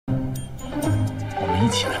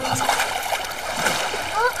起来爬走。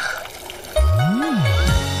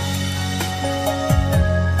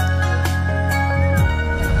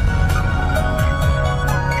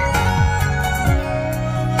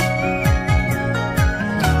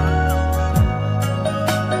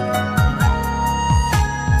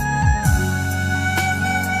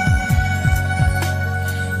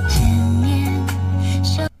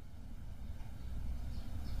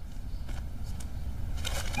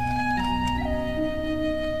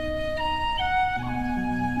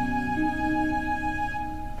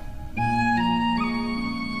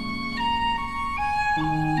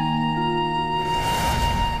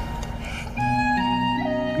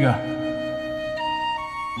月儿，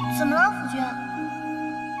怎么了，夫君？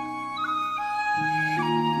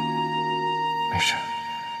没事。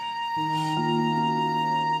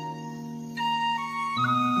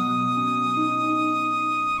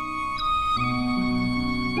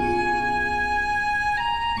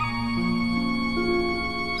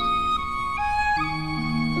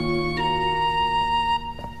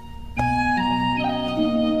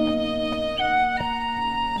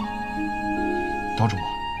岛主。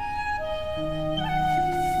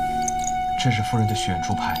 这是夫人的血缘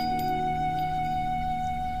猪牌。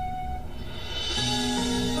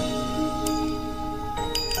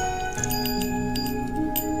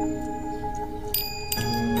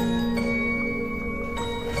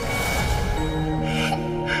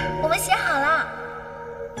我们写好了。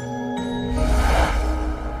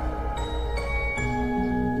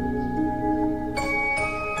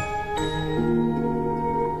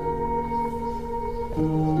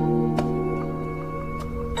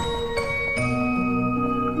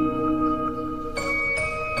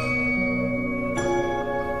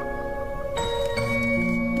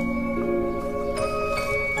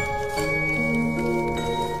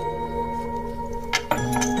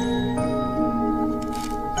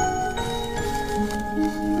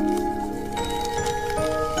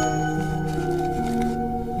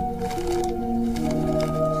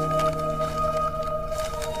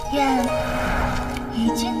愿与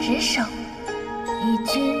君执手，与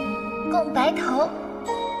君共白头。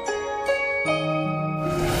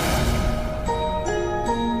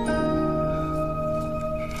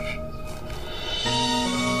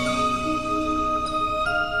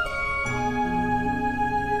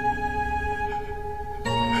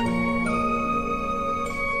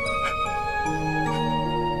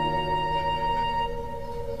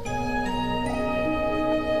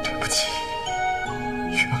对不起。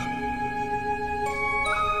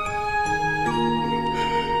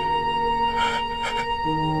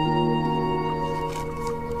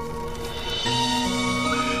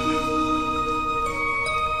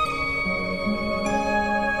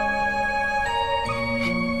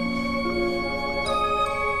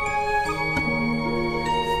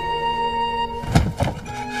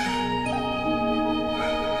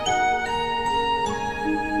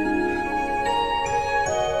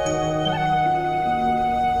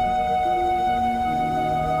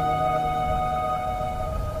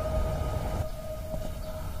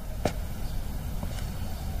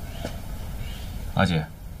 阿姐，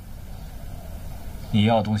你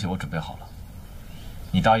要的东西我准备好了，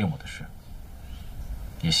你答应我的事，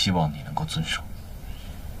也希望你能够遵守。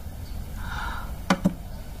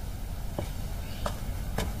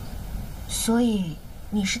所以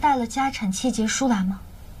你是带了家产契结书来吗？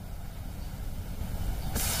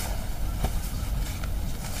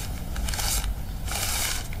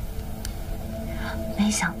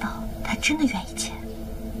没想到他真的愿意签。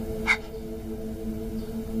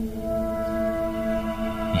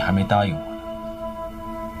 你还没答应我呢。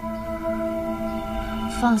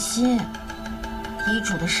放心，遗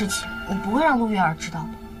嘱的事情我不会让陆月儿知道的。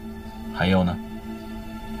还有呢？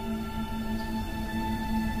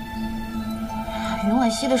云婉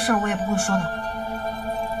溪的事儿我也不会说的。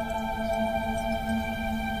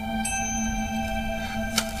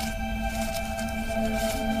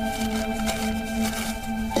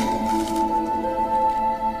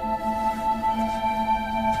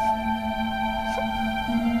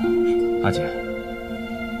阿姐，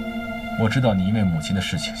我知道你因为母亲的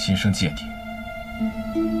事情心生芥蒂，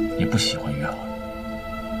也不喜欢月儿。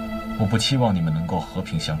我不期望你们能够和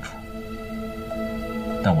平相处，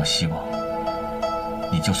但我希望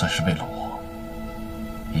你就算是为了我，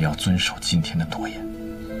也要遵守今天的诺言。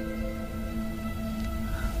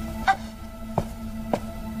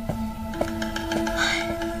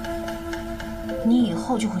你以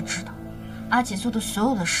后就会知道，阿姐做的所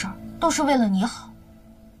有的事儿都是为了你好。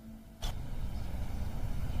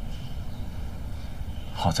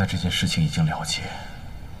 好在这件事情已经了结，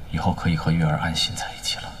以后可以和月儿安心在一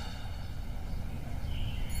起了。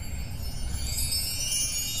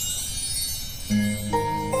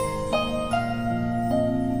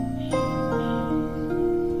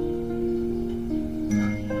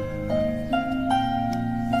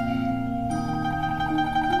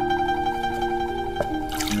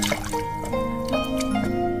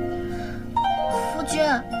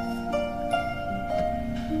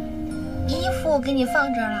给你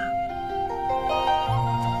放这儿了。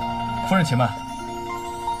夫人，且慢。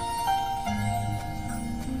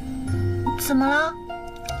怎么了？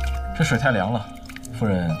这水太凉了，夫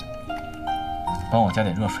人，帮我加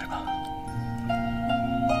点热水吧。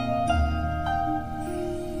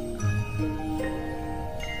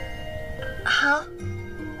好。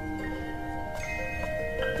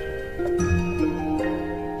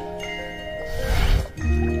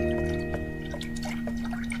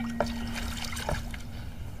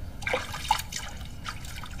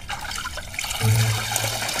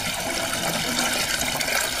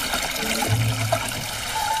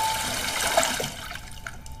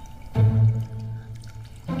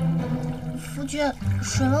夫君，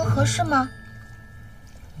水温合适吗？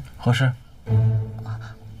合适。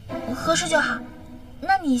合适就好。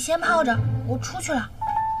那你先泡着，我出去了。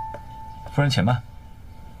夫人，且慢。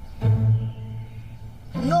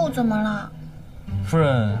又怎么了？夫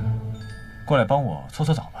人，过来帮我搓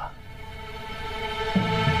搓澡吧。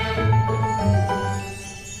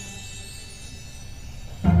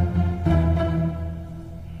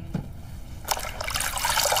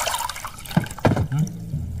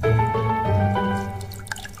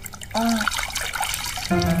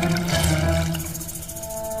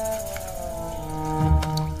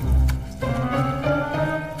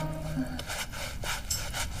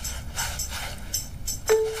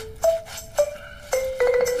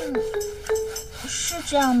是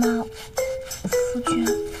这样吗，夫君？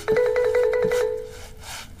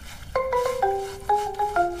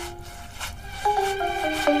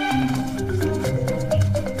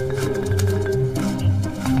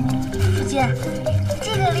夫君，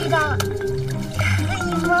这个力道可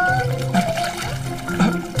以吗？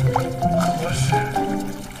合适。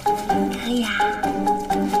可以啊。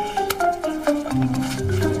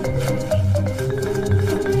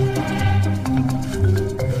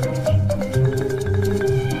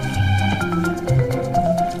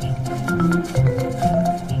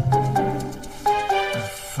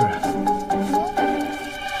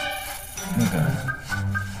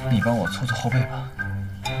你帮我搓搓后背吧，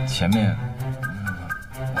前面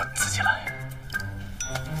我自己来。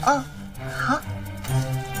哦，好。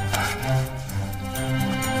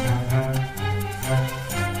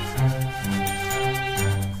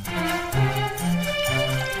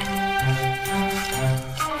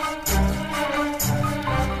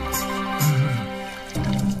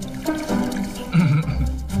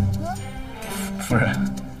夫人。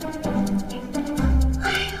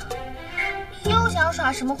耍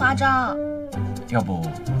什么花招？要不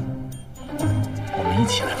我们一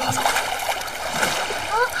起来泡澡？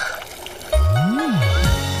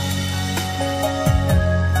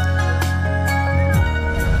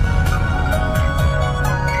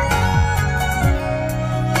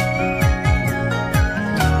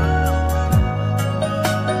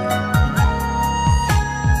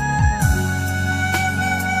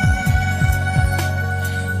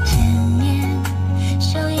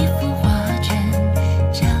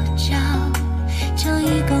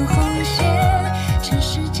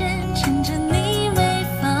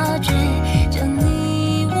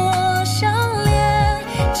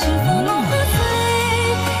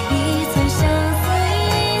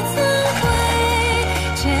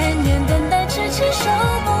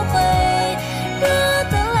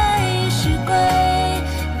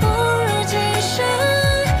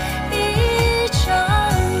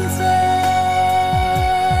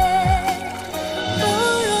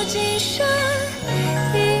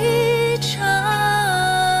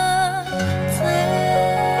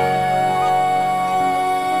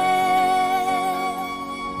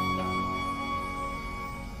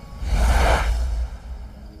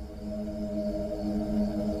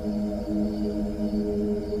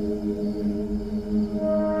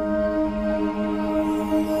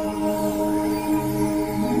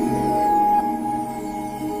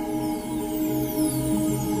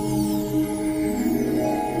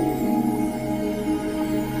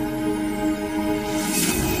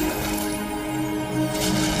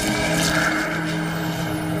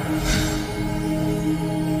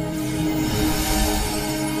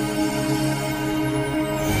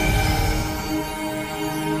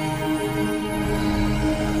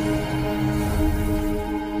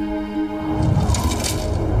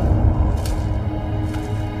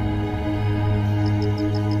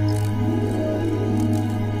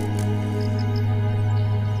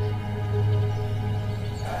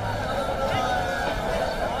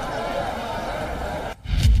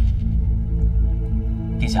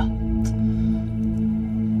下，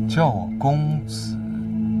叫我公子。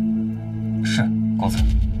是公子。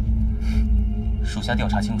属下调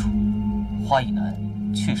查清楚，花以南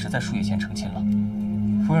确实在数月前成亲了。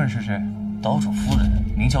夫人是谁？岛主夫人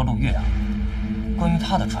名叫陆月啊。关于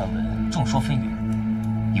她的传闻众说纷纭，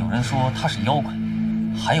有人说她是妖怪，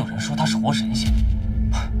还有人说她是活神仙。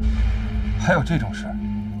还有这种事？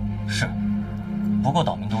是。不过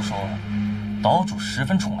岛民都说，岛主十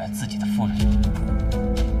分宠爱自己的夫人。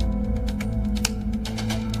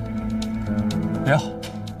也好，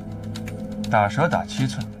打蛇打7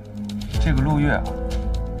寸，这个陆月啊，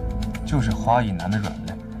就是花艺男的软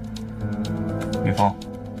肋。雨峰，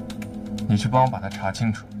你去帮我把他查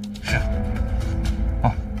清楚。是。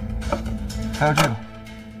啊，还有这个，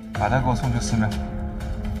把他给我送去寺庙。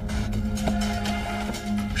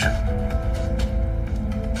是。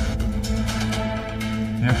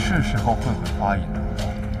也是时候会会花艺男了。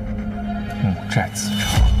母债子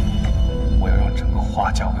偿，我要让整个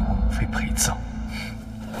花家为我母妃陪葬。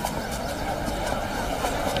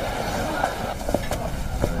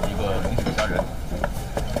一个龙井虾仁，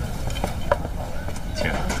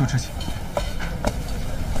请主持请。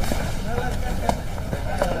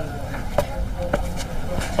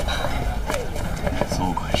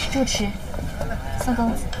苏管事。主持，宋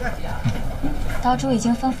公子，岛主已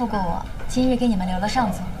经吩咐过我，今日给你们留了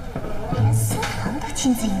上座。连苏杭都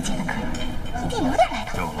亲自迎接的客人，一定有点来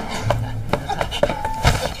头。有了。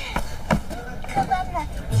客官们，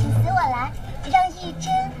请随我来，让玉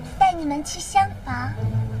珍带你们去厢房。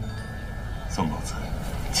宋公子，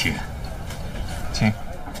请。请。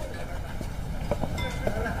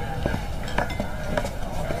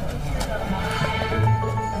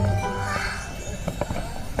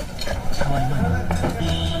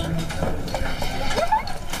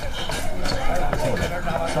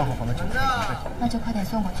稍后还了酒费。那就快点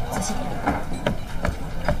送过去，仔细点。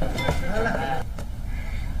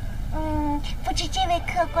不知这位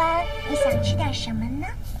客官，你想吃点什么呢？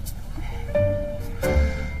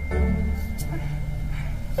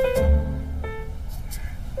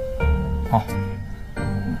好，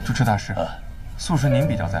主持大师，素食您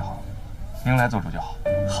比较在行，您来做主就好。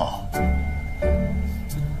好。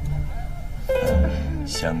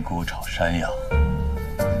香菇炒山药，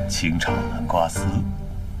清炒南瓜丝，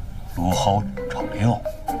芦蒿炒料，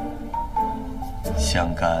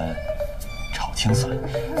香干炒青笋，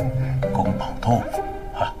宫保豆腐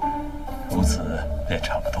啊，如此也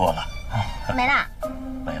差不多了。没了。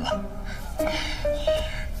没了。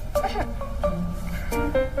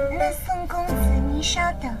那宋公子，您稍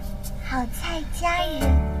等，好菜佳人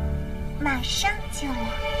马上就来。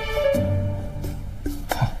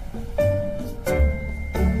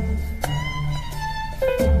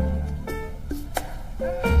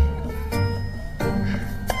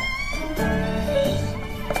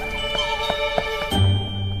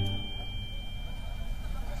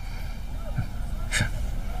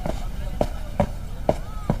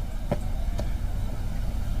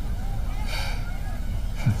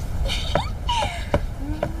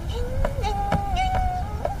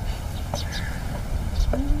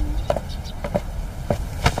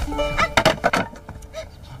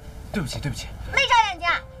对不起，对不起，没眨眼睛。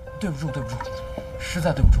对不住，对不住，实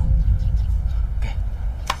在对不住。给，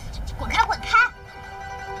滚开，滚开！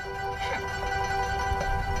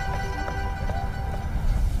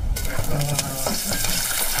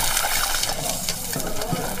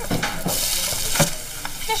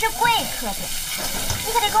这是贵客点，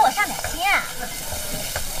你可得给我上点心啊！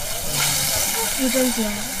于珍姐，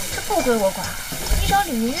这不归我管，你找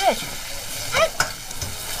李明月去。哎，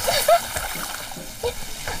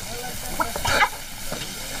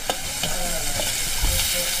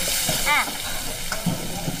哎，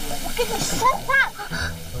我跟你说话，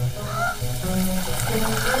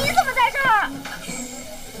你怎么在这儿？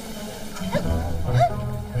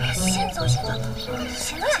先走，先走，先走，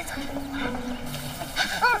先走。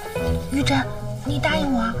于真，你答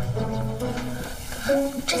应我，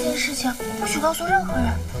这件事情不许告诉任何人。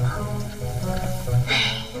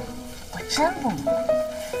哎，我真不明白，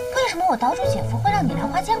为什么我岛主姐夫会让你来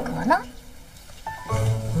花间阁呢？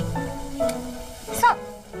送，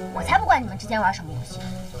我才不管你们之间玩什么游戏。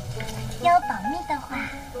要保密的话，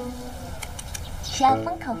是要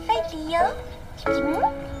封口费的哟。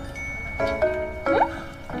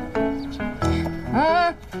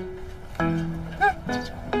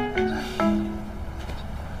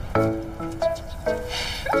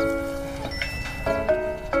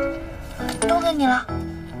都给你了。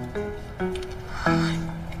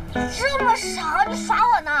这么少，你耍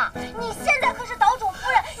我呢？你现在可是岛主夫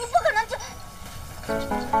人，你不可能就……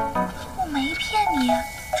我没骗你，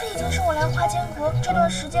这已经是我来花间阁这段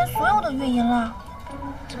时间所有的运营了。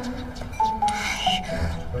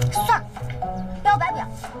算了，不要白表。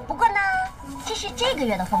不过呢，这是这个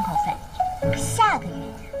月的封口费，下个月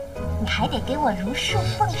你还得给我如数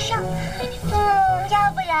奉上，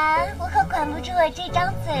要不然我可管不住我这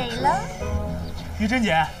张嘴了。玉珍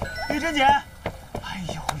姐，玉珍姐，哎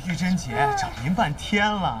呦，玉珍姐，找您半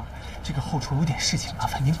天了，这个后厨有点事情，麻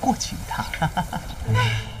烦您过去一趟。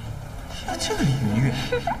这个李云月，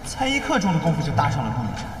才1刻钟的功夫就搭上了陆羽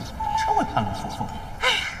山，真会攀龙附凤。哎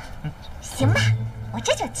呀，行吧，我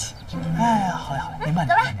这就去。哎呀，好呀好呀，您慢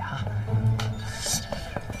点慢点啊。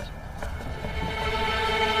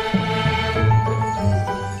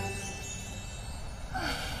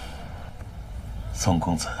宋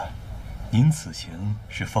公子，您此行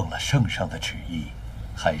是奉了圣上的旨意，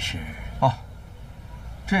还是？哦，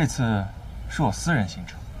这次是我私人行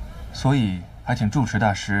程，所以还请住持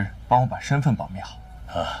大师帮我把身份保密好。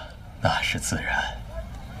啊，那是自然。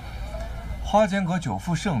花间阁久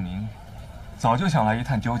负盛名，早就想来一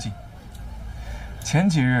探究竟。前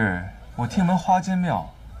几日我听闻花间庙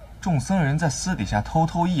众僧人在私底下偷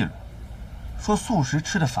偷议论，说素食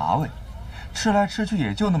吃得乏味，吃来吃去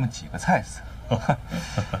也就那么几个菜色。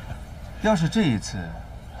要是这一次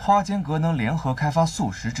花间阁能联合开发素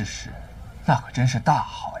食之事，那可真是大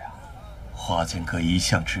好呀！花间阁一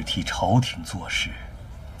向只替朝廷做事，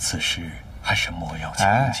此事还是莫要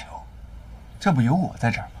强求。这不有我在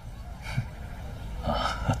这儿吗？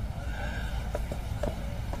啊。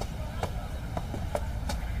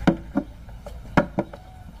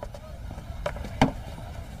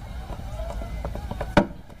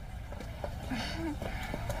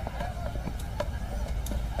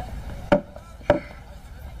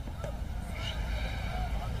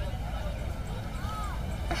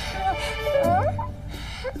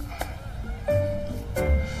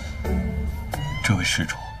这位施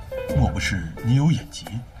主，莫不是你有眼疾？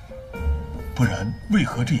不然为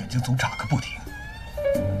何这眼睛总眨个不停？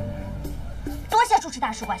多谢住持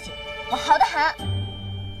大师关心，我好得很。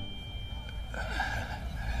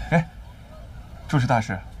哎，住持大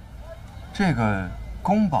师，这个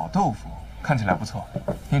宫保豆腐看起来不错，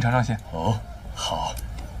您尝尝先。哦，好，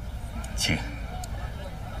请。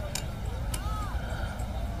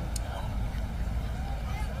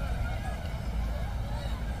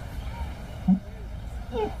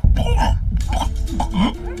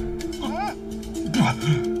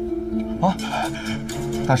啊，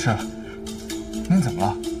大师，您怎么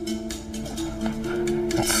了？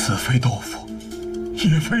此非豆腐，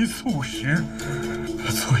也非素食，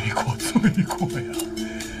罪过罪过呀！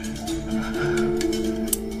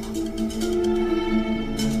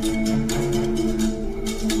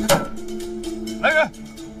来人！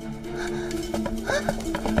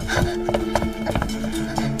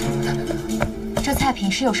这菜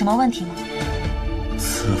品是有什么问题吗？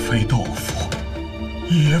此非豆腐，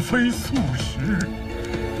也非素食，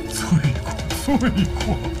罪过罪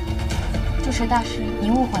过！住持大师，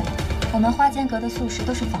您误会了，我们花间阁的素食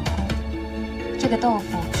都是仿荤，这个豆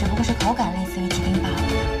腐只不过是口感类似于鸡丁罢了。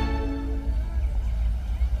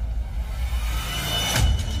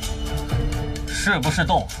是不是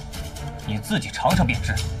豆腐？你自己尝尝便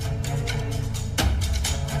知。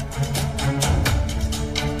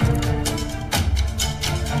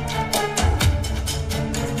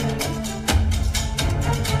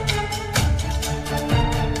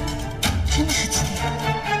真的是鸡丁。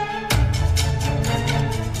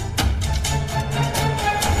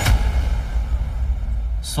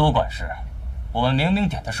苏管事，我们明明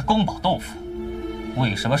点的是宫保豆腐，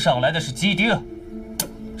为什么上来的是鸡丁？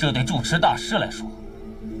这对住持大师来说，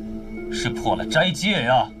是破了斋戒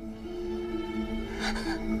呀！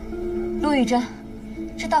陆玉珍，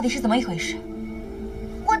这到底是怎么一回事？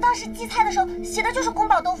我当时寄菜的时候写的就是宫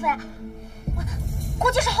保豆腐呀，估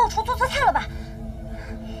计是后厨做错菜了吧？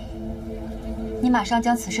你马上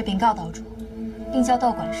将此事禀告道主，并叫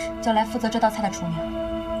窦管事就来负责这道菜的厨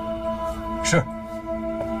苗。是。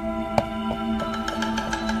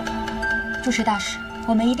住持大师，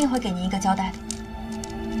我们一定会给您一个交代的。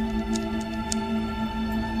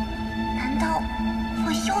难道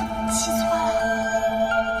我又记错了？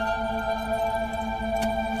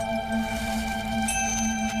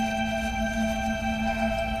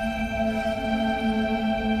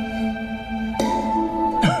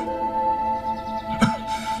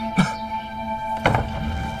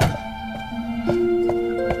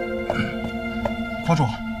岛主，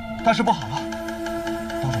大事不好了！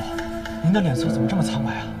岛主，您的脸色怎么这么苍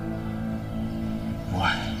白啊？无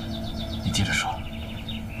碍，你接着说，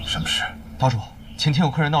什么事？岛主，前天有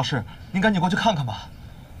客人闹事，您赶紧过去看看吧。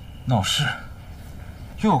闹事？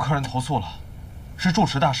又有客人投诉了，是住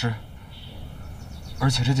持大师，而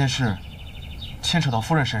且这件事牵扯到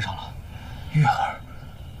夫人身上了。月儿，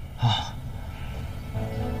啊。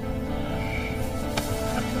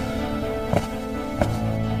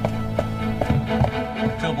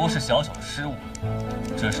是小小的失误，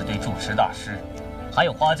这是对住持大师，还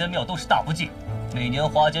有花间庙都是大不敬。每年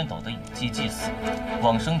花间岛的雨季祭祀、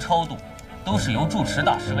往生超度，都是由住持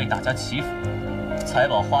大师为大家祈福，才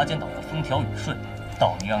保花间岛的风调雨顺、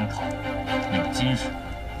道民安康。你们今日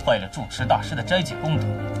坏了住持大师的斋戒功德，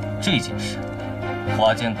这件事，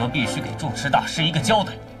花间阁必须给住持大师一个交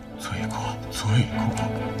代。罪过，罪过！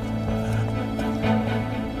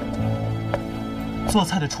做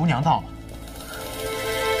菜的厨娘到了。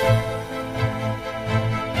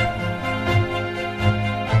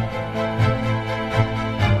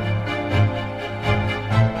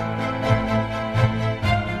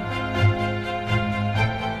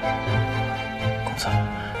公子，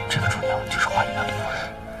这个厨娘就是花云南的夫人，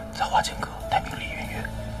在花间阁待命李云月，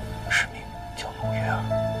使命叫陆月儿。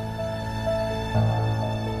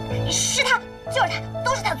是他，就是他，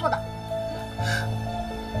都是他做的。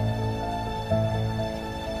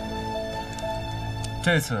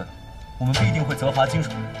这次我们必定会责罚经手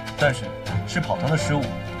人，但是是跑堂的失误，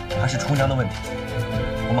还是厨娘的问题，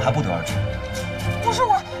我们还不得而知。不是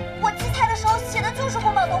我记菜的时候写的就是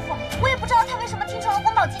宫保豆腐，我也不知道他为什么听成了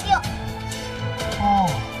宫保鸡丁。哦，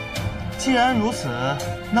既然如此，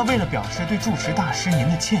那为了表示对住持大师您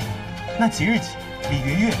的歉意，那即日起李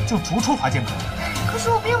云月就逐出华剑阁。可是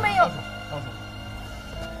我并没有。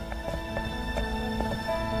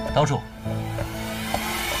岛主，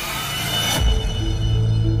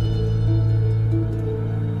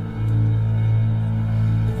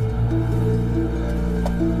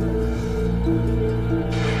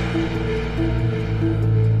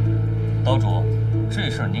岛主，这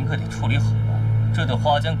事儿您可得处理好了，这对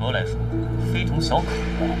花间阁来说非同小可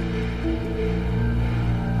啊。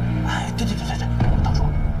哎，对，岛主，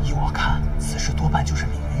依我看，此事多半就是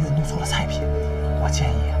李云月弄错了菜品。我建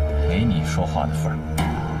议啊，没你说话的份儿。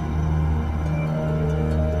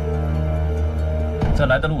在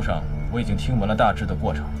来的路上，我已经听闻了大致的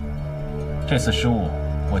过程。这次失误，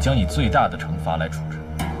我将以最大的惩罚来处置，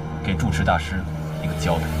给住持大师一个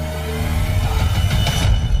交代。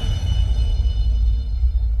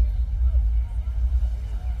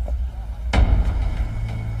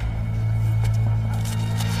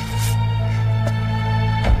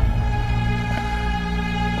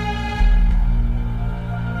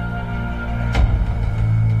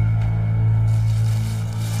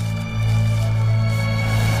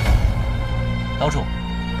岛主，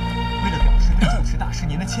为了表示对住持大师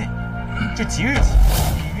您的歉意，这即日起，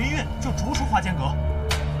李云月就逐出花间阁。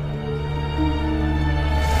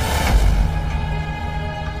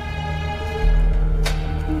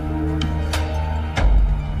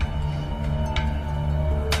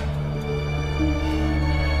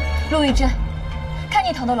陆玉珍，看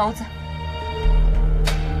你捅的篓子。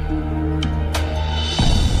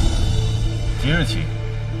即日起，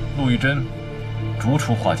陆玉珍逐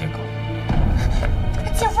出花间阁。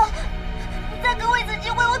姐夫，再给我一次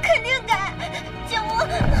机会，我肯定改。姐夫，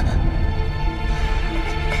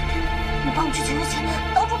你帮我去求求情，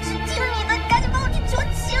岛主只听你的，赶紧帮我去求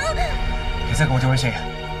情。别再给我丢人现眼，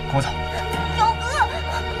跟我走。表哥，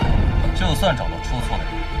就算找到出错的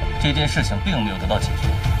人，这件事情并没有得到解决。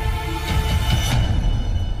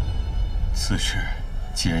此事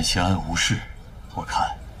既然相安无事，我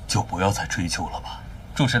看就不要再追究了吧。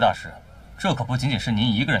住持大师，这可不仅仅是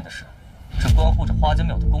您一个人的事，这关乎着花间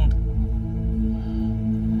庙的功德。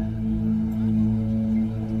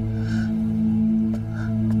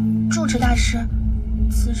住持大师，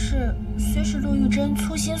此事虽是陆玉珍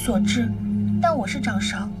粗心所致，但我是掌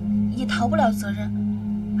勺，也逃不了责任。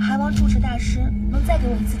还望住持大师能再给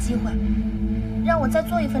我一次机会，让我再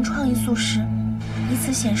做一份创意素食，以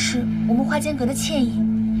此显示我们花间阁的歉意。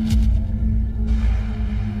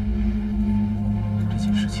这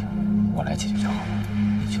件事情我来解决就好了，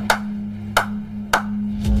你就。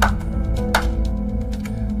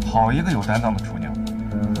好一个有担当的厨娘！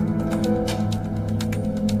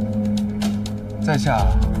在下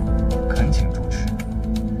恳请主持，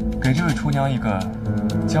给这位厨娘一个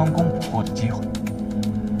将功补过的机会。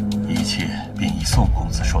一切便依宋公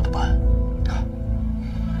子说的办。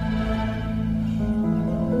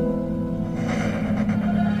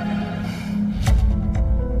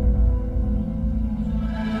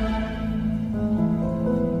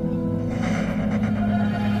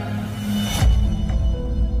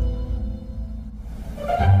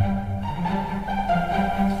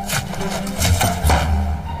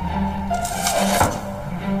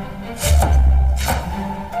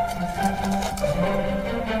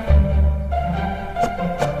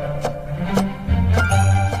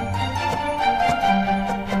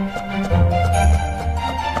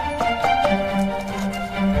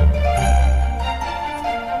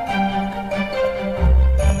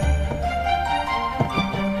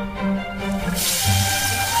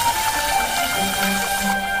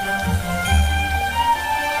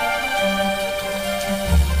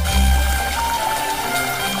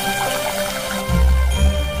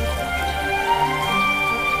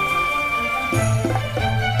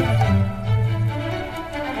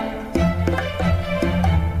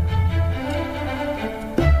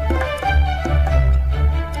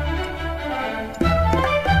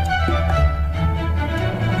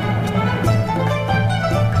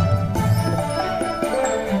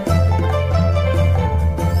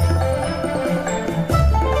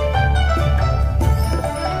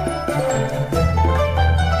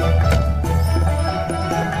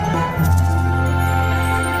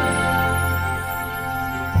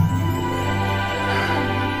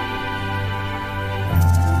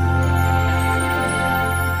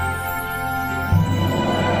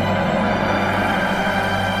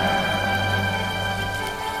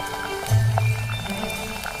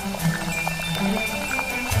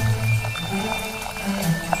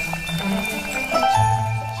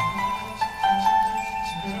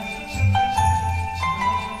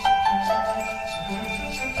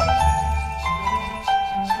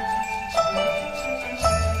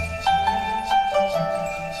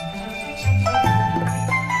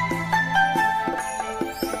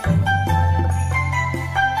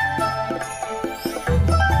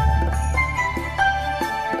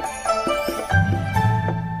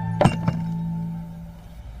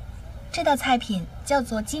这道菜品叫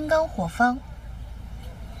做金刚火方。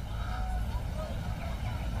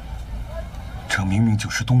这明明就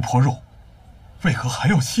是东坡肉，为何还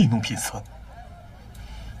要戏弄品色？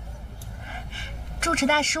住持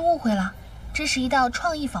大师误会了，这是一道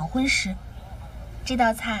创意仿荤食。这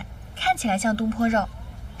道菜看起来像东坡肉，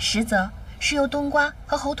实则是由冬瓜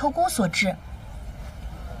和猴头菇所制。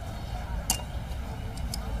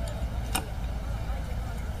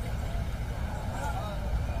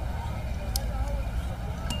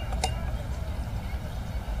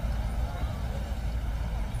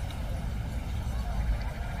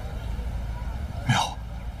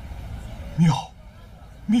妙！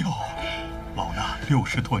老衲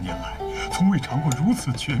60多年来，从未尝过如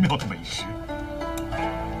此绝妙的美食。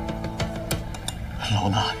老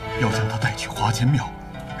衲要将它带去花间庙，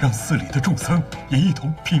让寺里的众僧也一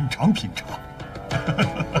同品尝品尝。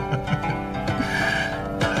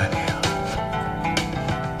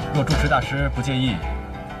若住持大师不介意，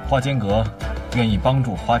花间阁愿意帮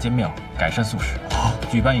助花间庙改善素食，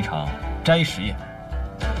举办一场斋食宴，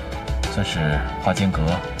算是花间阁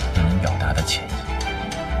对您表达的歉意。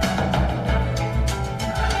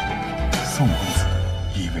宋公子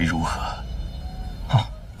以为如何？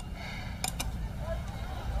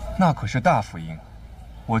那可是大福音，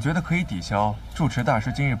我觉得可以抵消住持大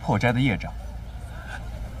师今日破斋的业障。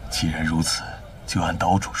既然如此，就按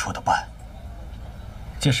岛主说的办。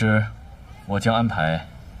届时，我将安排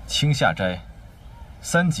青下斋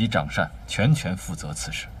3级掌膳全权负责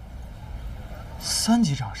此事。3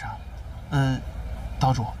级掌膳，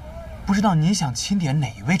岛主，不知道您想钦点哪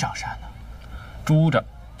一位掌膳呢？朱掌，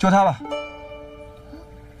就他吧。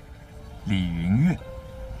李云月。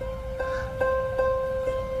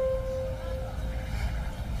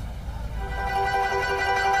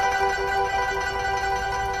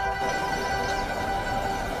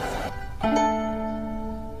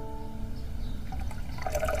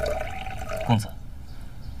公子，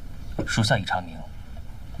属下已查明，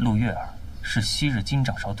陆月儿是昔日金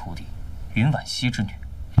掌勺徒弟云婉溪之女，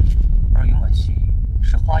而云婉溪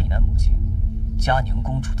是花一男母亲嘉宁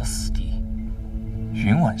公主的死敌。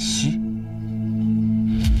云婉溪，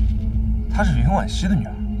她是云婉溪的女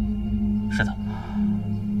儿。是的。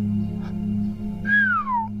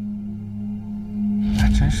还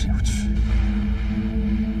真是有趣。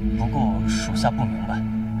不过属下不明白，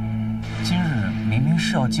今日明明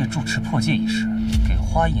是要借住持破戒一事给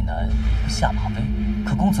花一男一个下马威，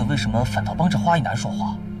可公子为什么反倒帮着花一男说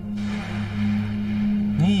话？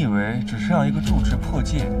你以为只是让一个住持破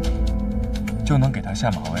戒就能给他下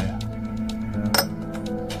马威啊？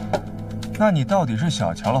那你到底是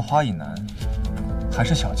小瞧了花一男，还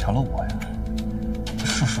是小瞧了我呀？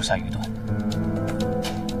属下愚钝。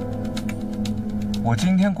我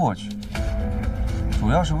今天过去，主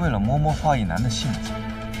要是为了摸摸花一男的性子，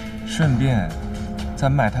顺便再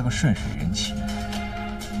卖他个顺水人情。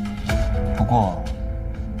不过，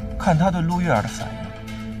看他对陆月儿的反应，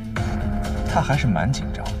他还是蛮紧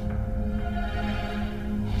张。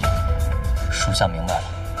属下明白了。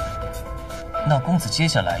那公子接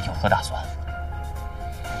下来有何打算？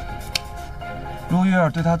陆月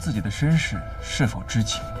儿对他自己的身世是否知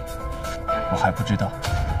情，我还不知道。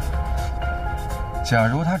假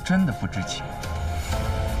如他真的不知情，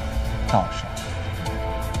到时候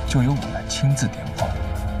就由我来亲自点化。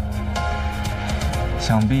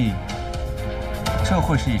想必这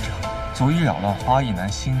会是一场足以扰乱花一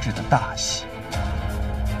男心智的大戏。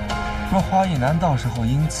若花一男到时候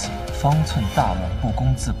因此方寸大乱、不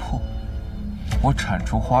攻自破，我铲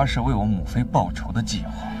除花氏为我母妃报仇的计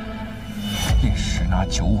划便十拿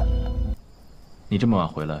九稳了。你这么晚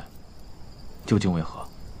回来，究竟为何？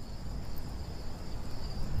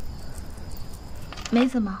没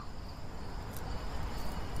怎么。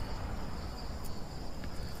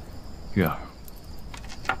月儿，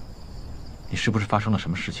你是不是发生了什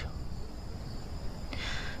么事情？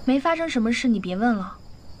没发生什么事，你别问了。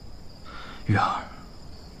月儿，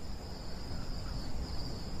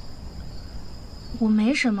我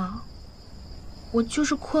没什么，我就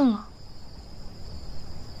是困了。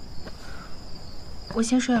我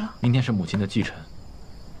先睡了。明天是母亲的忌辰，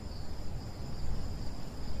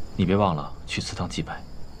你别忘了去祠堂祭拜。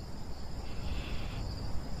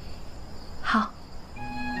好。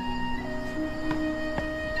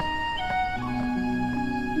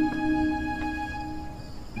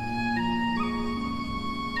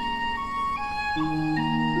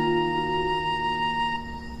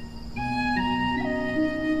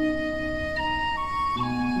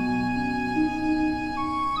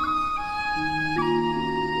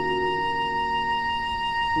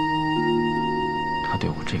他对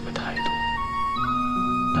我这个态度，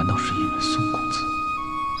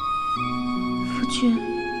君，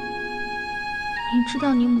你知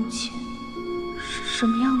道你母亲是什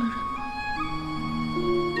么样的人吗？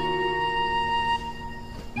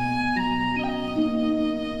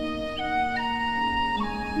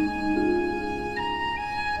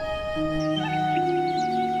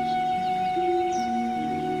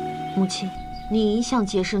母亲，你一向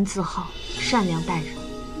洁身自好，善良待人。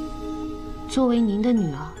作为您的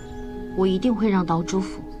女儿，我一定会让岛主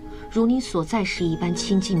府如你所在时一般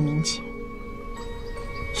清净明洁，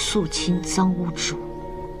肃清脏污之物。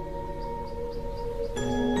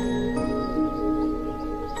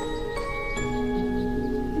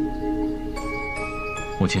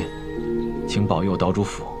母亲，请保佑岛主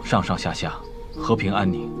府上上下下和平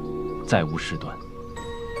安宁，再无事端。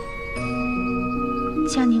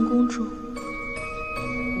嘉宁公主，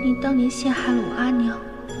你当年陷害了我阿娘，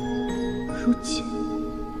如今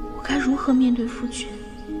我该如何面对夫君？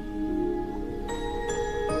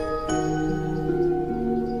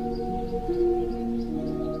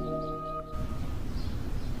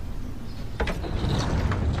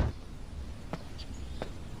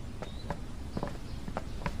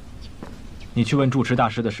你去问住持大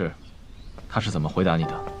师的事，他是怎么回答你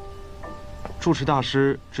的？住持大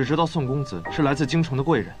师只知道宋公子是来自京城的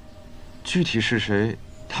贵人，具体是谁，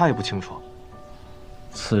他也不清楚。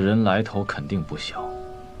此人来头肯定不小，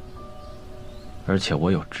而且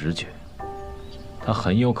我有直觉，他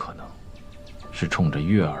很有可能是冲着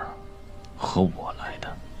月儿和我来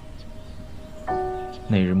的。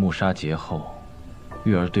那日木沙节后，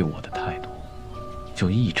月儿对我的态度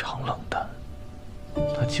就异常冷淡。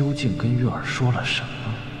他究竟跟月儿说了什么？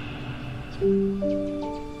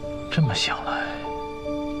这么想来，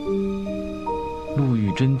陆玉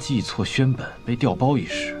珍记错宣本被调包一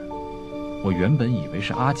事，我原本以为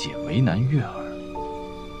是阿姐为难月儿，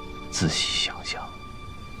仔细想想，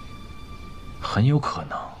很有可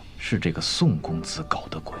能是这个宋公子搞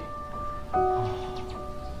的鬼。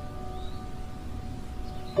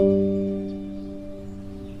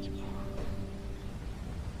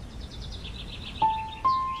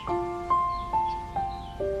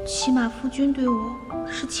起码夫君对我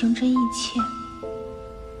是情真意切。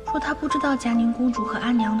若他不知道嘉宁公主和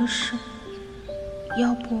阿娘的事，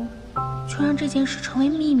要不就让这件事成为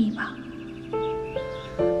秘密吧。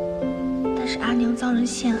但是阿娘遭人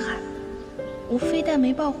陷害，我非但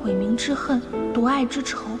没报悔明之恨、夺爱之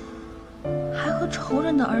仇，还和仇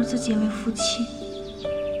人的儿子结为夫妻，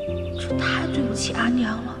这太对不起阿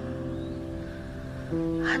娘了。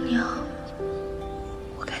阿娘，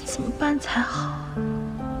我该怎么办才好？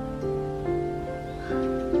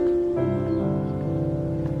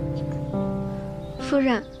夫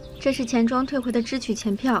人，这是钱庄退回的支取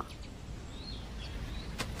钱票。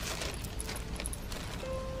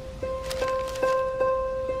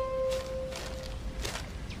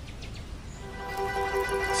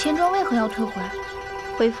钱庄为何要退回？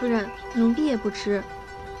回夫人，奴婢也不知。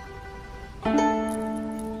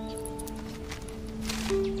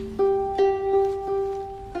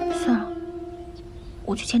算了，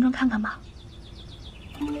我去钱庄看看吧。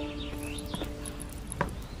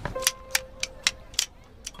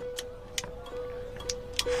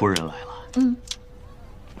夫人来了。嗯，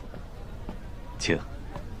请。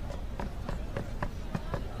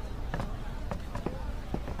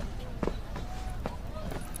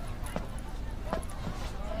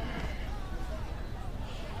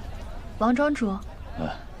王庄主，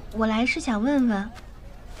我来是想问问，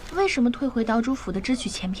为什么退回岛主府的支取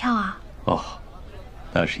钱票啊？哦，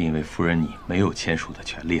那是因为夫人你没有签署的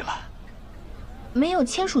权利了。没有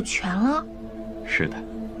签署权了？是的。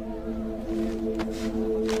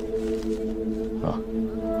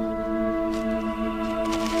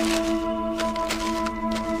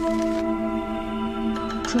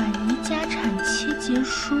转移家产切结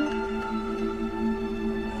书。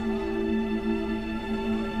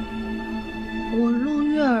我陆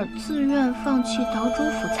月儿自愿放弃岛主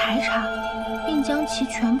府财产，并将其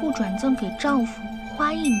全部转赠给丈夫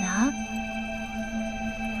花一男。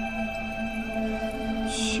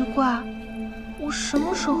奇怪，我什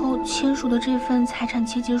么时候签署的这份财产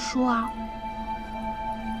切结书啊？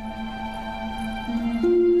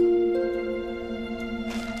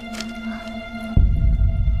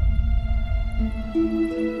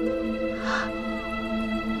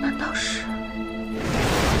难道是？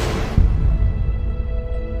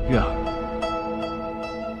月儿，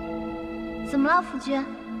怎么了，夫君？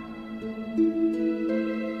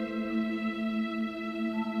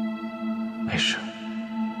没事。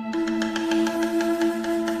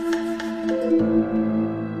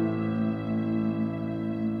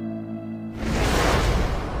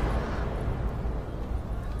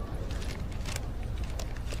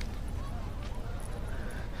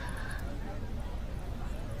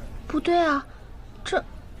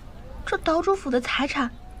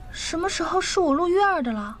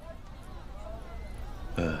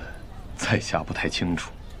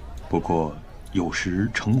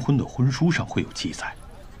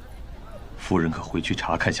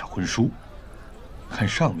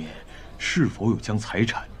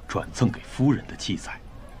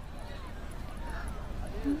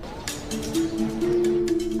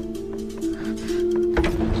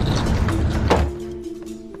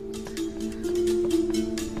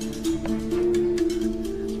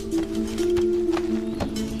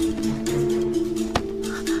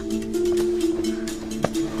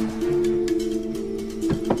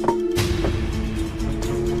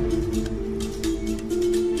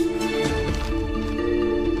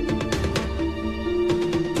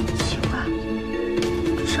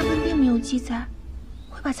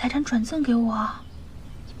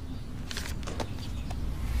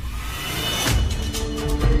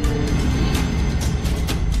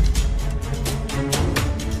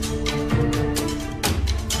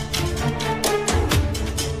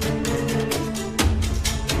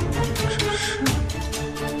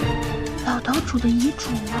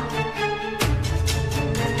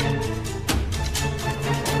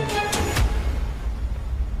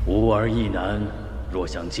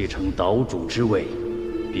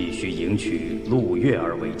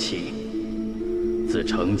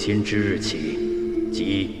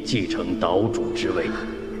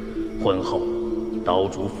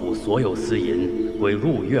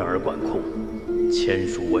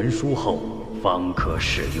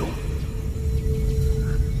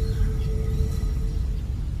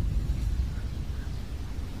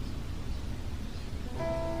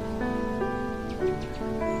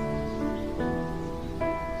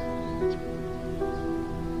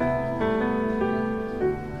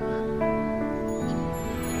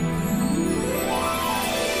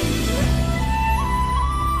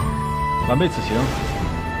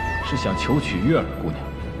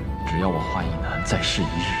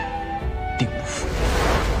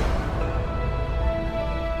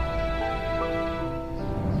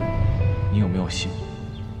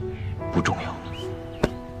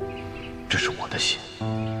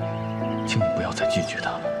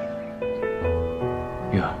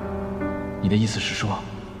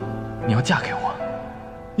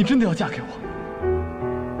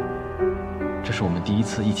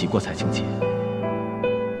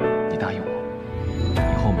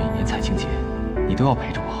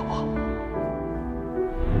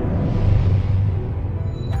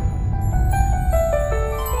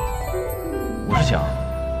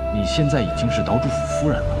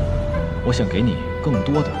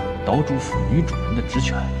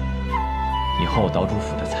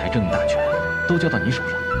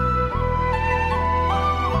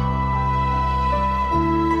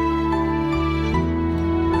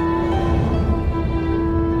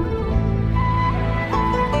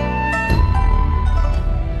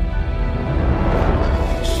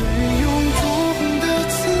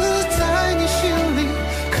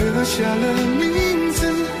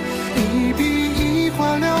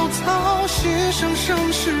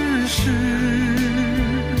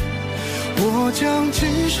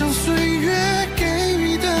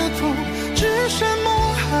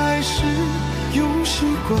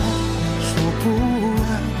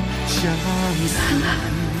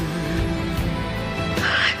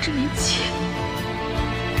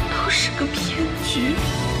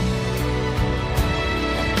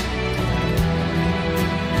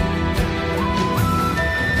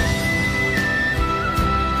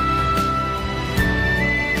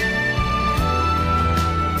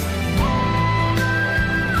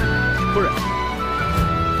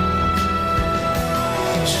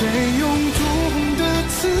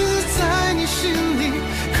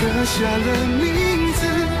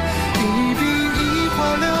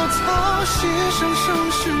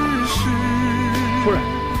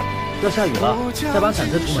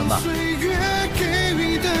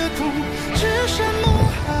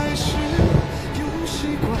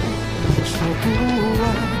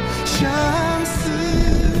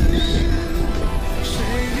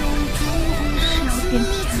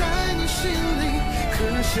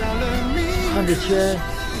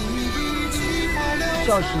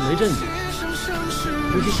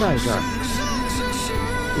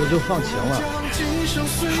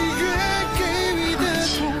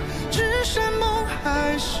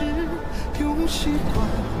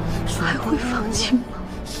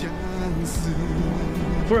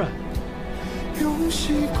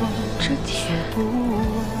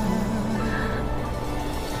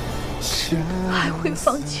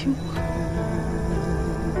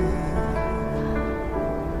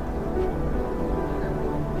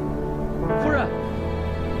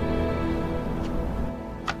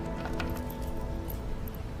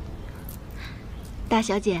大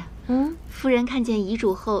小姐，夫人看见遗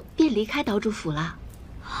嘱后便离开岛主府了。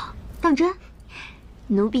当真？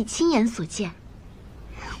奴婢亲眼所见。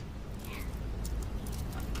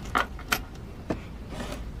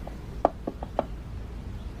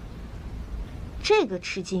这个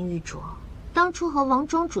吃惊玉镯，当初和王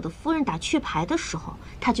庄主的夫人打趣牌的时候，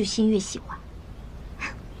他就心悦喜欢。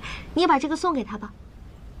你也把这个送给他吧。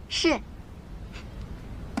是。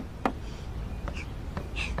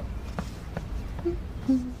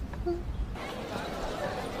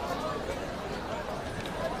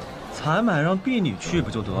采买让婢女去不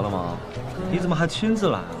就得了吗？你怎么还亲自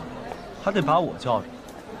来啊？还得把我叫着。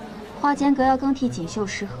花间阁要更替锦绣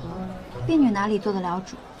诗盒，婢女哪里做得了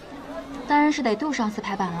主？当然是得杜上司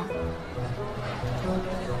拍板了。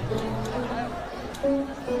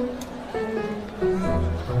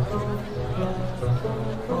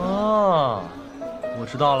啊，我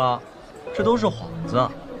知道了，这都是幌子。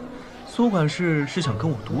苏管事是想跟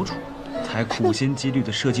我独处，才苦心积虑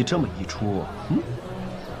地设计这么一出。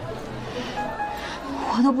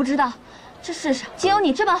我都不知道，这世上竟有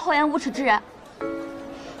你这般厚颜无耻之人。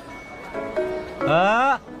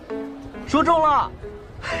哎，说中了。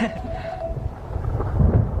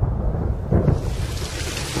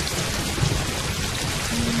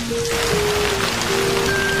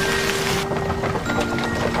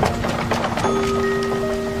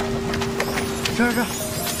这，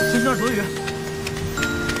先去那儿躲雨。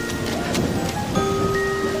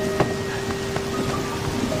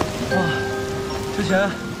哇，之前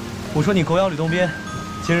我说你狗咬吕洞宾，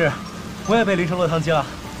今日我也被淋成落汤鸡了。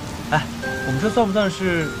哎，我们这算不算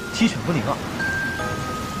是鸡犬不宁啊？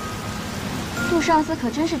杜上司可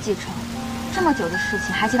真是记仇，这么久的事情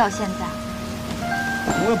还记到现在。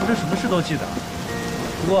我也不是什么事都记得，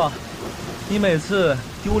不过你每次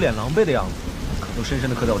丢脸狼狈的样子，可都深深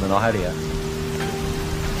的刻在我的脑海里。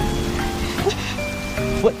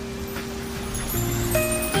喂，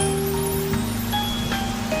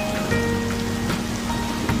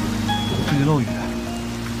这里漏雨，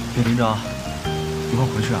别淋着啊！一会儿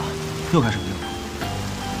回去啊，又该生病了。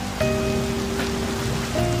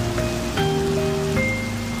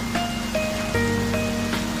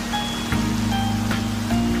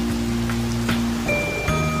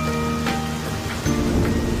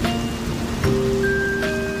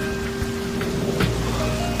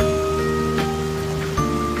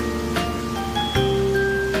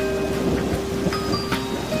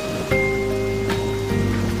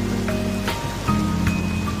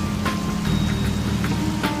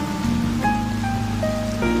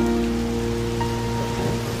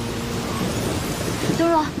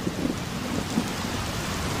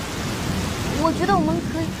我觉得我们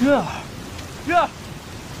可以。月儿，月儿，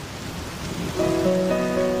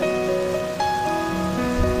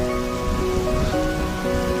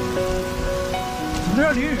怎么在这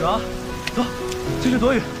儿淋雨啊？走，进去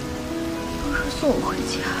躲雨。不是送我回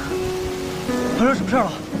家。发生什么事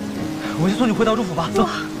了？我先送你回岛主府吧。走。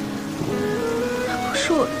那不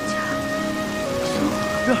是我的家，送我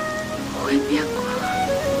月儿回边关。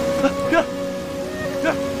来，月儿，月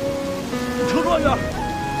儿，你撑住啊，月儿。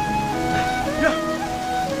月儿，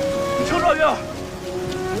你撑住，月儿！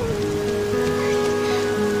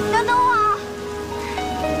等等我！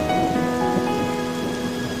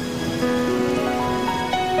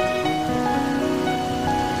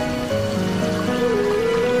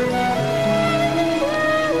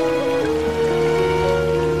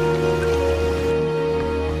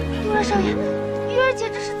杜二少爷，月儿姐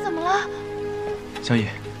这是怎么了？小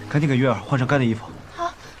野，赶紧给月儿换上干的衣服。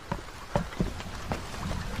好。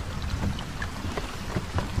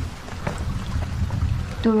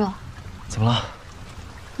杜若，怎么了？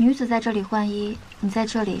女子在这里换衣，你在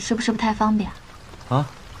这里是不是不太方便？啊？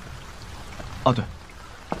哦，对。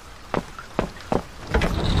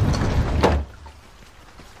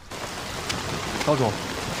岛主，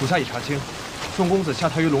属下已查清，宋公子下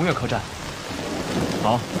榻于龙月客栈。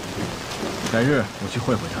好，改日我去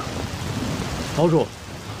会会他。岛主，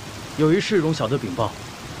有一事容小的禀报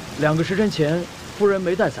，2个时辰前，夫人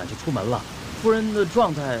没带伞就出门了，夫人的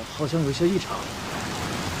状态好像有些异常。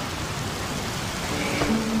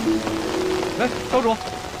来，岛主。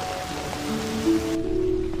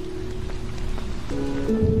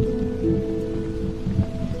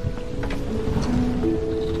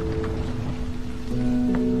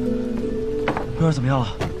月儿怎么样了？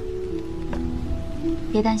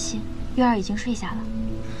别担心，月儿已经睡下了。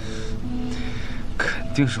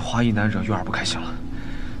肯定是华裔男惹月儿不开心了，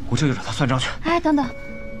我这就找他算账去。哎，等等，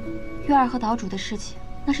月儿和岛主的事情，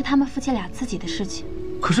那是他们夫妻俩自己的事情。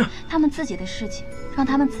可是他们自己的事情，让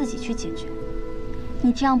他们自己去解决。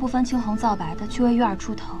你这样不分青红皂白的去为月儿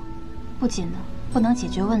出头，不仅呢不能解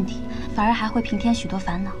决问题，反而还会平添许多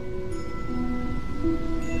烦恼。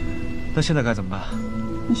那现在该怎么办？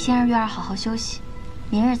你先让月儿好好休息，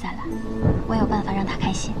明日再来，我有办法让她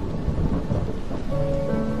开心。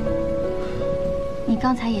你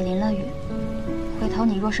刚才也淋了雨，回头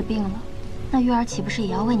你若是病了，那月儿岂不是也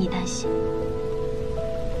要为你担心？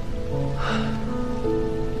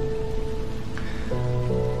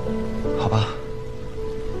好吧。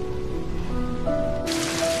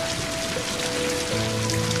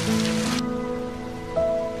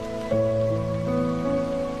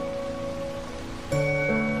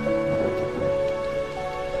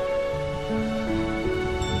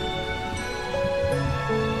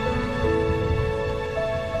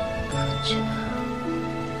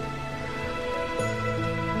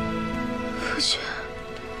夫君，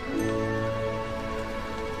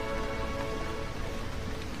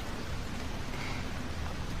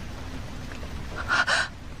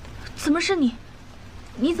怎么是你？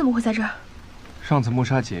你怎么会在这儿？上次穆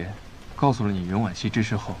沙姐告诉了你云婉溪之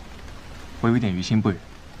事后，我有一点于心不忍，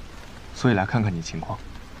所以来看看你情况。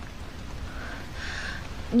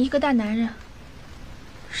你一个大男人，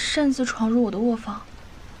擅自闯入我的卧房，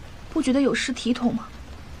不觉得有失体统吗？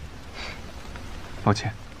抱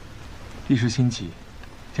歉，一时心急，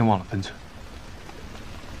竟忘了分寸。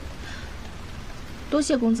多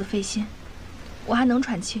谢公子费心，我还能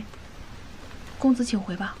喘气。公子请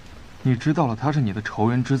回吧。你知道了他是你的仇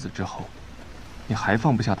人之子之后，你还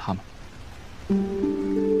放不下他吗？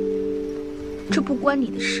这不关你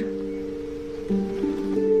的事。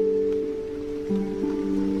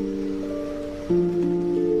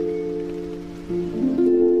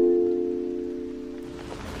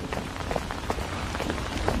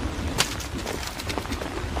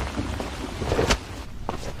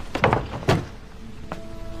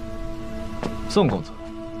宋公子，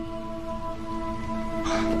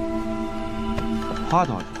花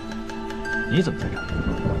道主，你怎么在这儿？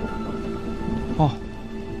哦，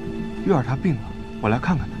月儿她病了，我来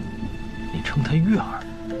看看她。你称她月儿？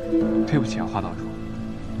对不起啊，花道主，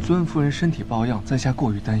尊夫人身体抱恙，在下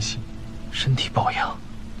过于担心。身体抱恙？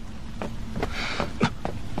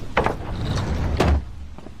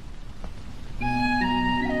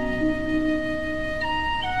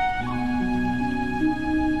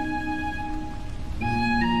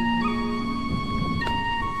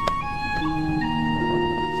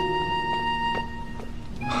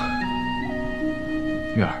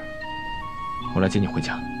月儿，我来接你回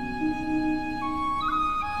家。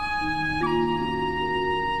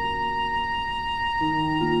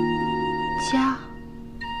家？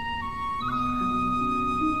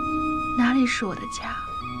哪里是我的家？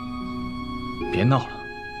别闹了，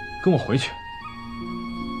跟我回去。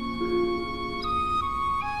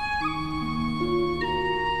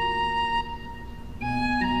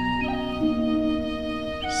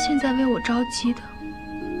现在为我着急的，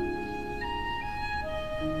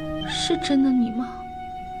是真的你吗？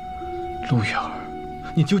陆月儿，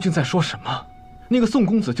你究竟在说什么？那个宋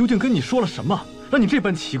公子究竟跟你说了什么，让你这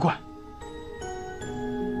般奇怪？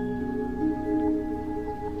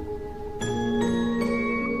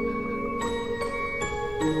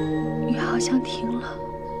雨好像停了。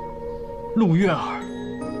陆月儿，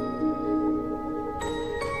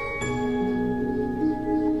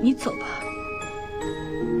你走吧，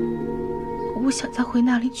我不想再回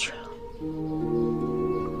那里去了。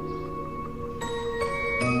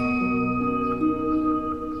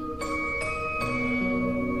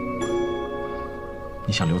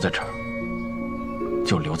你想留在这儿，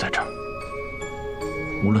就留在这儿。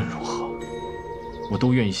无论如何，我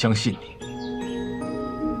都愿意相信你。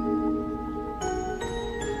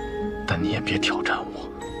但你也别挑战我，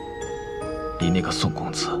离那个宋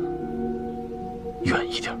公子远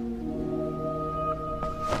一点。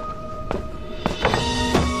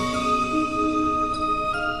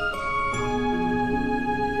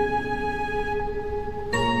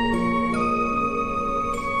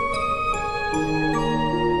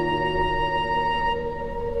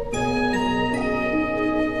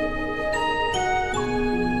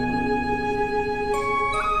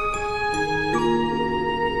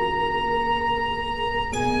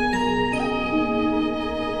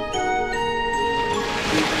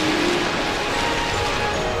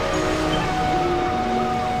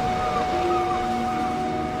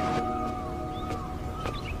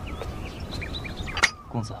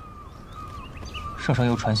公子，圣上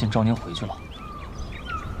又传信召您回去了。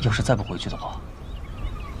要是再不回去的话，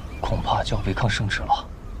恐怕就要违抗圣旨了。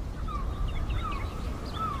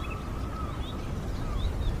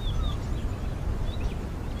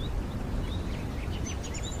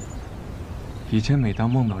以前每当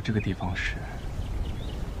梦到这个地方时，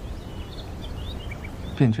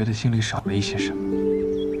便觉得心里少了一些什么，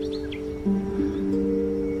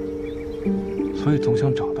所以总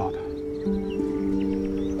想找到它。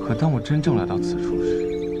可当我真正来到此处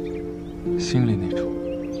时，心里那种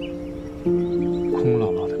空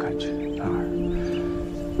落落的感觉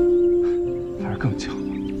反而更强了。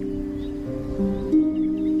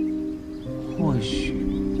或许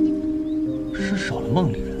是少了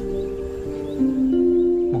梦里人。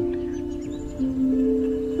梦里人，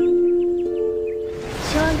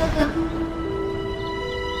希望哥哥。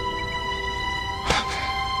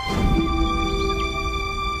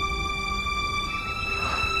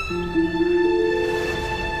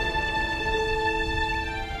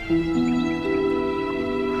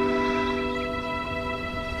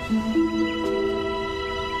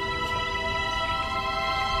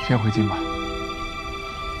先回京吧。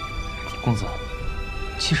公子，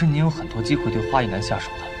其实您有很多机会对花一男下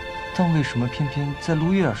手的，但为什么偏偏在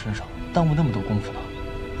陆月儿身上耽误那么多功夫呢？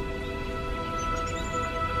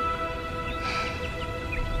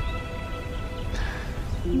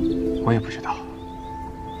我也不知道。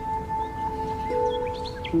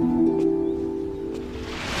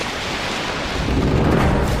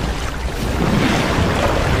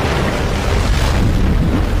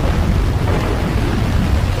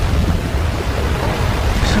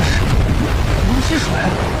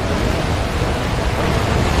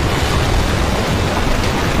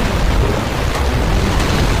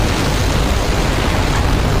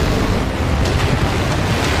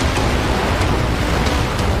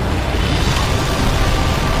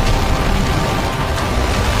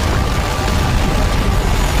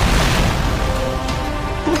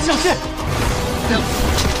小心！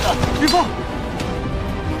云峰，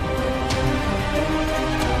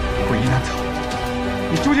回南草，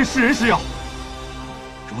你究竟是人是妖？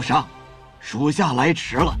主上，属下来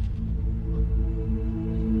迟了。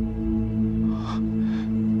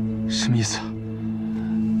什么意思？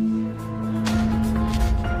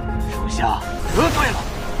属下得罪了。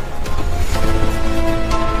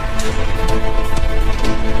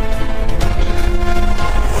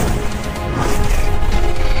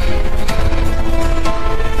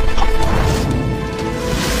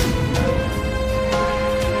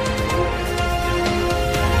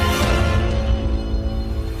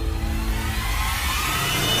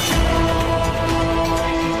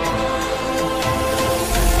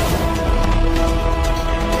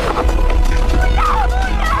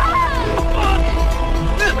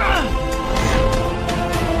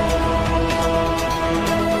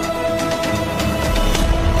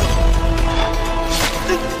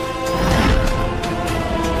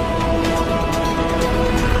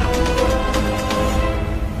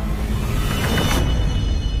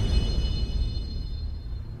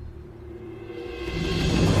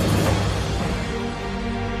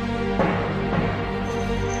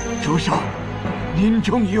主上，您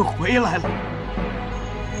终于回来了。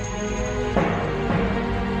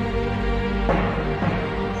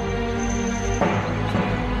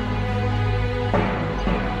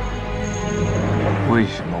为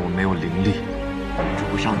什么我没有灵力？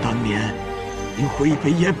主上当年因灰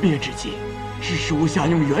飞烟灭之际，是属下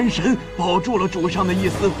用元神保住了主上的一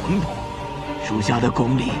丝魂魄。属下的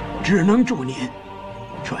功力只能助您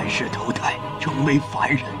转世投胎，成为凡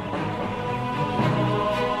人。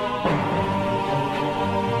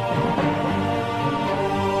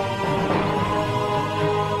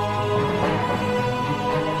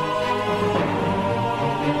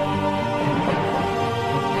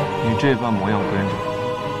你这般模样跟着我，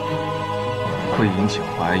会引起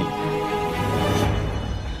怀疑。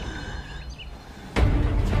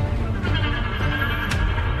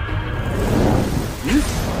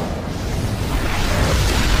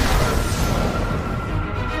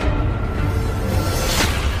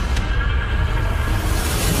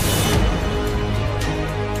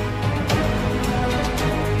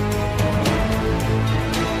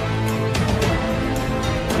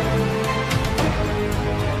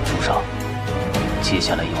接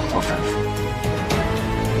下来有何吩咐？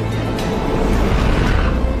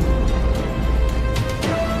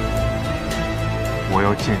我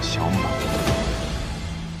要见小马。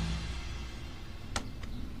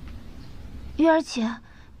月儿姐，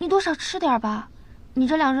你多少吃点吧，你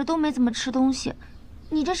这2日都没怎么吃东西，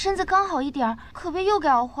你这身子刚好一点，可别又给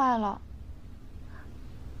熬坏了。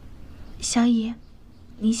小乙，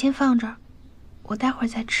你先放这儿，我待会儿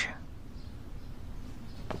再吃。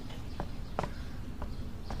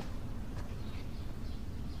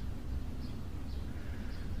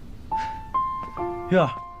月儿，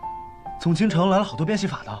从京城来了好多变戏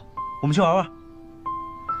法的，我们去玩玩。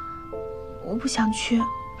我不想去。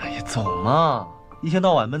哎呀，走嘛！一天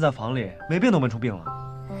到晚闷在房里，没病都闷出病了。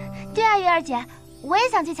对啊，月儿姐，我也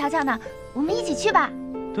想去瞧瞧呢，我们一起去吧。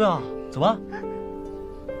对啊，走吧。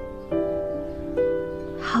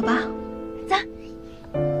好吧，走。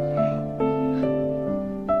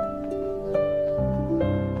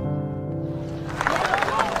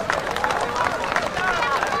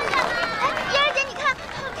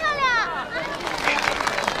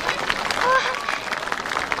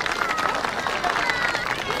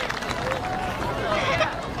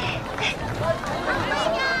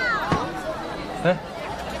哎，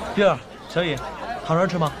月儿、小野，糖人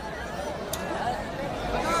吃吗？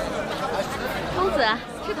公子，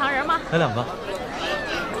吃糖人吗？来2个。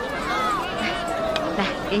来，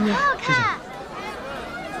给你。谢谢。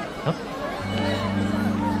啊。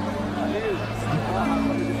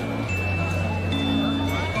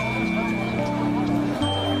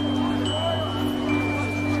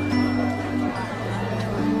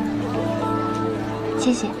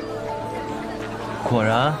谢谢。果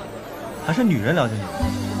然。还是女人了解你。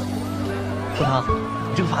说糖，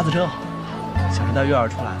你这个法子真好，想着带月儿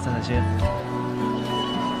出来散散心。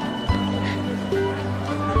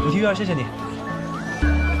我替月儿谢谢你。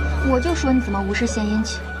我就说你怎么无事献殷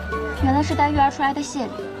勤，原来是带月儿出来的谢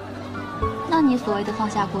礼。那你所谓的放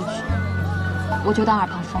下过去，我就当耳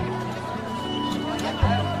旁风了。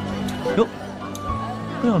哟，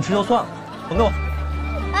不想吃就算了，还给我。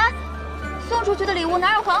啊，送出去的礼物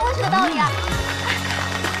哪有还回去的道理啊？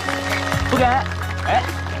不给，哎，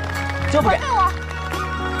就不给。还给我！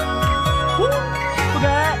不给，不给！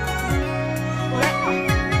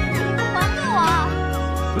还给我！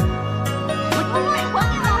还给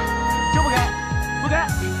我！就不给，不给！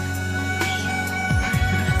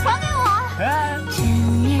还给我！哎，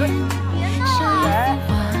别闹！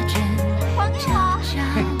还给我！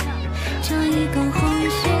这一根红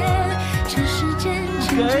线，这时间牵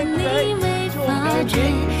着你没发觉，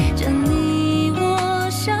这你我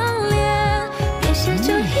相恋。写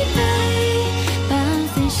这一杯，半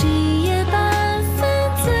飞行也半犯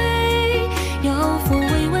罪，有否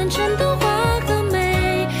未完成的花和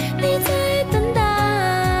美，你在等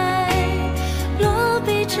待，落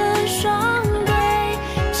笔成双对，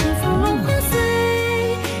轻抚融化碎，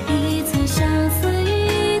一层相思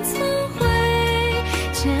一层灰，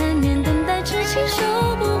千年等待痴情收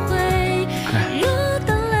不回，若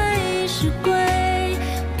等来是归，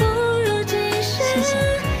不如今生。谢谢。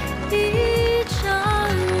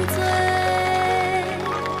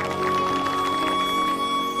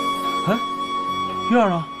月儿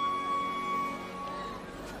呢？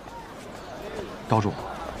岛主，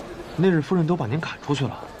那日夫人都把您赶出去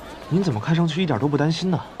了，您怎么看上去一点都不担心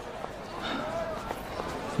呢？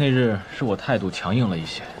那日是我态度强硬了一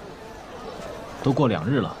些。都过2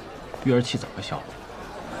日了，月儿气怎么消？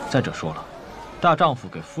再者说了，大丈夫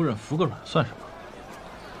给夫人服个软算什么？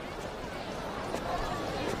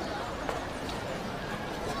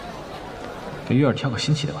给月儿挑个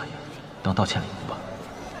新奇的玩意儿，当道歉礼物吧。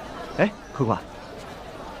哎，客官。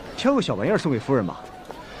挑个小玩意儿送给夫人吧。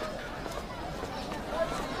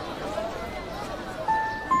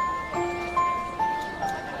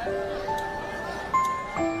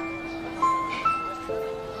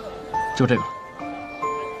就这个。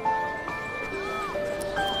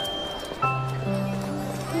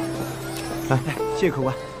来，谢谢客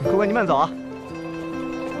官。客官您慢走啊。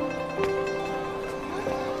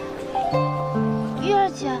月儿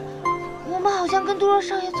姐，我们好像跟杜若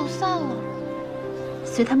少爷走散了。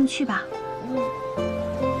随他们去吧。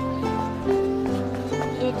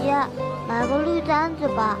姐姐，买个绿簪子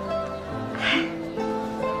吧。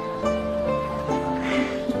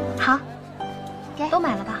好，都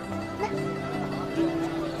买了吧？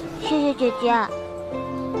谢谢姐姐。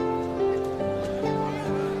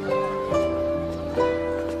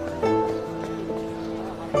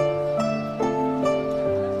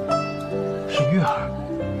是月儿。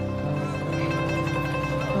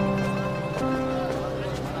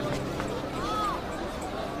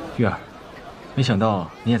月儿，没想到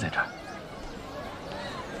你也在这儿。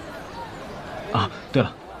啊，对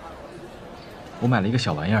了，我买了一个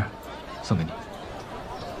小玩意儿，送给你。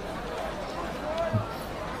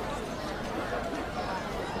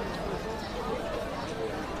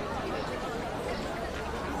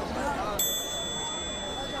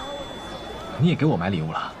你也给我买礼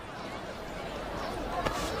物了？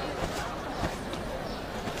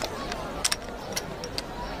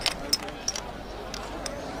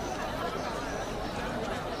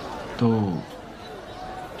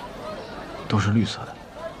都是绿色的。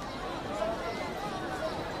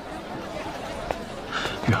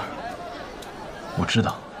月儿，我知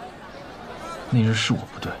道那日是我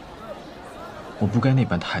不对，我不该那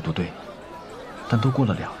般态度对你，但都过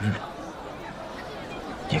了2日了，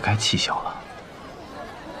也该气消了。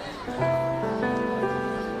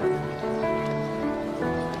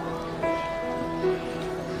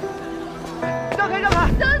让开，让开！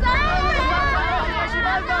走走！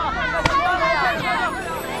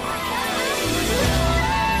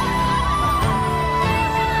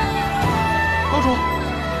楼主，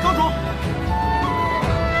楼主，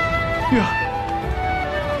月儿，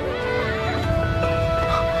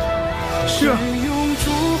谁用朱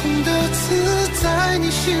红的字在你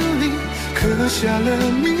心里刻下了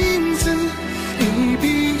名字，一笔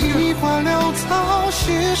一画潦草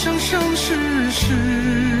写上生世事。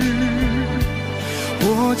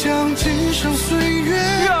我将今生岁月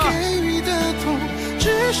给予的痛，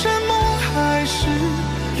只剩梦还是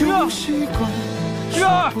用习惯说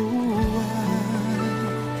不完。